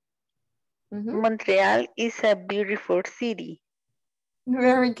 Montreal is a beautiful city.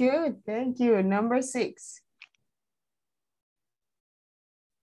 Very good. Thank you. Number 6.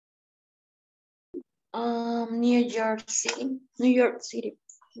 New York City. New York City.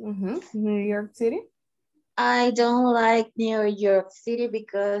 New York City. I don't like New York City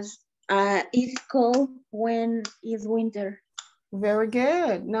because it's cold when it's winter. Very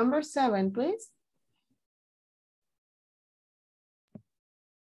good. Number 7, please.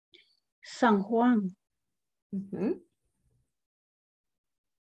 San Juan.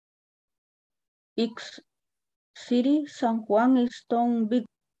 X City, San Juan is big.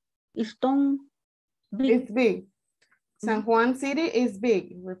 It's big. San Juan City is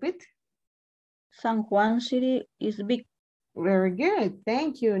big. Repeat. San Juan City is big. Very good.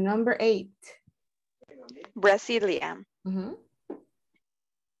 Thank you. Number 8. Brasilia.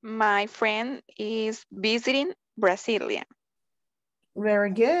 My friend is visiting Brasilia.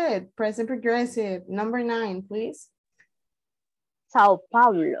 Very good. Present progressive. Number 9, please. Sao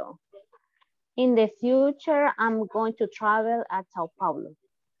Paulo. In the future, I'm going to travel at Sao Paulo.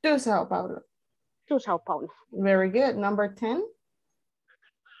 To Sao Paulo. To Sao Paulo. Very good. Number 10.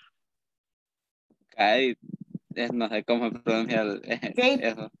 No sé cómo pronunciar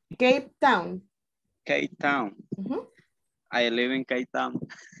eso. Cape Town. Cape Town. I live in Cape Town.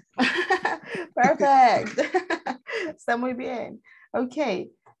 Perfect. Está muy bien.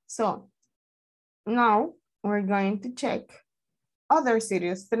 Okay, so now we're going to check other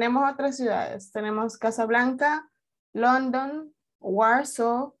cities. Tenemos otras ciudades. Tenemos Casablanca, London,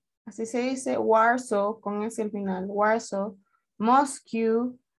 Warsaw, así se dice, Warsaw, con ese al final, Warsaw,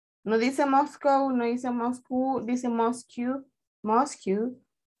 Moscow, no dice Moscow, no dice Moscú, dice Moscow, Moscow.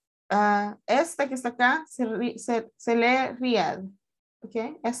 Esta que está acá se lee Riyadh,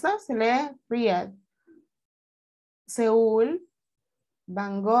 ¿ok? Esta se lee Riyadh. Seúl,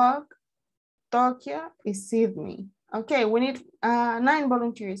 Bangkok, Tokio y Sydney. Ok, we need 9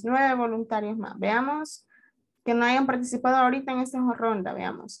 volunteers, 9 voluntarios más. Veamos que no hayan participado ahorita en esta ronda,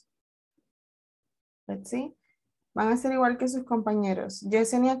 veamos. Let's see. Van a ser igual que sus compañeros.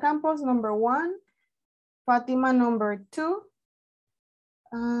 Yesenia Campos, number 1. Fátima, number 2.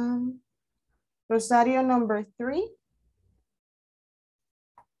 Rosario, number 3.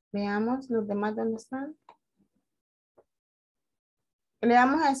 Veamos los demás dónde están.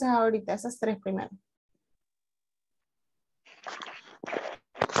 Leamos esas ahorita, esas 3 primero.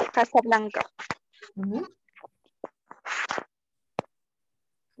 Casablanca.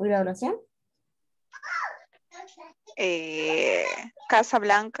 ¿Y la oración?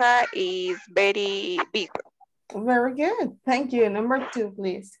 Casablanca is very big. Very good. Thank you. Number 2,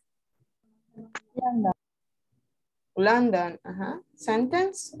 please. London. London.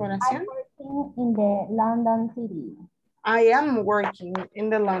 Sentence, oración. I'm working in the London city. I am working in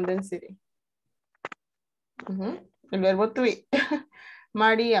the London city. El verbo to be.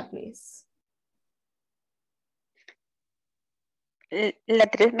 María, please. La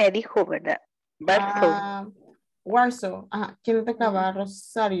 3 me dijo, ¿verdad? Warsaw. Warsaw. ¿Quién le tocaba?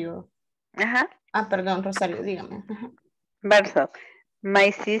 Rosario. Perdón, Rosario, dígame. Warsaw.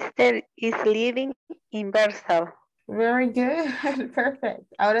 My sister is living in Warsaw. Very good.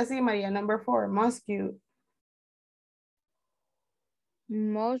 Perfect. Ahora sí, María, number 4, Moscow.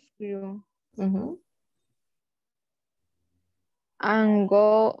 Moscow. I'm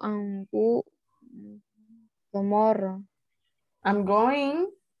tomorrow. I'm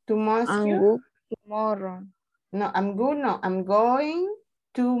going to Moscow. Tomorrow. No, I'm good. No, I'm going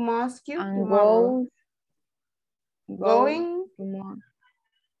to Moscow tomorrow. Going. Tomorrow.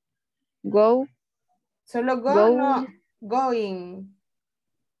 Go. Solo go, Go. no. Going.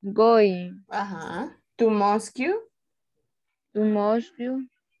 Going. To Moscow. To Moscow.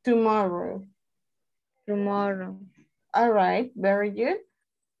 Tomorrow. Tomorrow. All right, very good.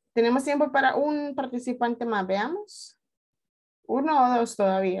 Tenemos tiempo para un participante más, veamos. 1 o 2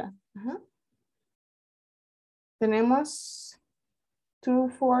 todavía. Tenemos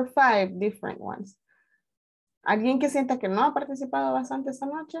 2, 4, 5 different ones. ¿Alguien que sienta que no ha participado bastante esta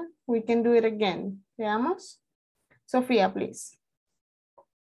noche? We can do it again. Veamos. Sofía, please.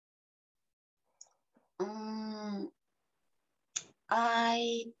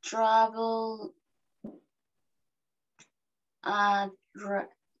 I travel to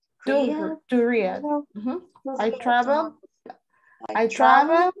Riyadh. I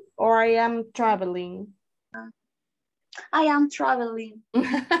travel or I am traveling. I am traveling.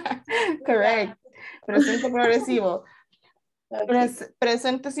 Correct. Presente progresivo.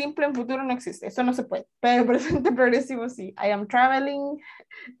 Presente simple en futuro no existe. Eso no se puede. Pero presente progresivo sí. I am traveling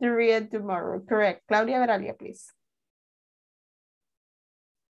to Riyadh tomorrow. Correct. Claudia Veralia, please.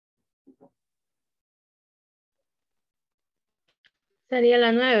 Sería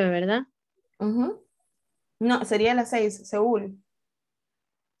la 9, ¿verdad? No, sería la 6. Seúl.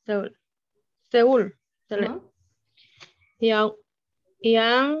 Seúl.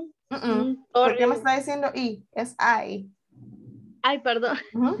 ¿Por qué me está diciendo I? Es I. Ay, perdón.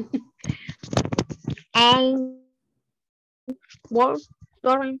 I'm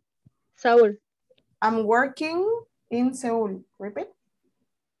working Seúl. I'm working in Seúl. Repeat.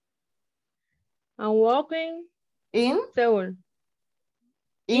 I'm working in Seúl.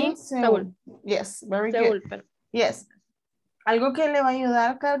 In Seúl. Yes, very good. Yes. Algo que le va a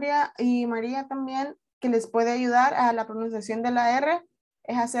ayudar, Claudia y María también, que les puede ayudar a la pronunciación de la R,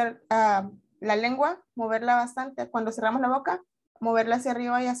 es hacer la lengua, moverla bastante. Cuando cerramos la boca, moverla hacia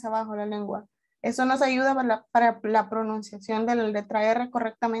arriba y hacia abajo la lengua. Eso nos ayuda para la pronunciación de la letra R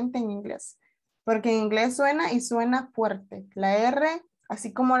correctamente en inglés. Porque en inglés suena y suena fuerte. La R,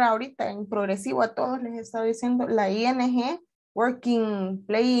 así como la ahorita en progresivo a todos les he estado diciendo, la ING, working,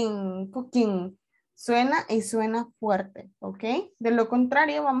 playing, cooking, suena y suena fuerte, ¿ok? De lo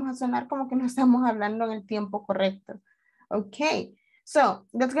contrario, vamos a sonar como que no estamos hablando en el tiempo correcto. Ok, so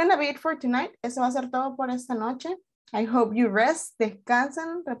that's gonna be it for tonight. Eso va a ser todo por esta noche. I hope you rest,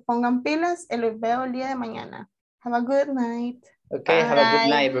 descansen, repongan pilas y los veo el día de mañana. Have a good night. Okay, have a good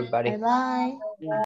night, everybody. Bye bye.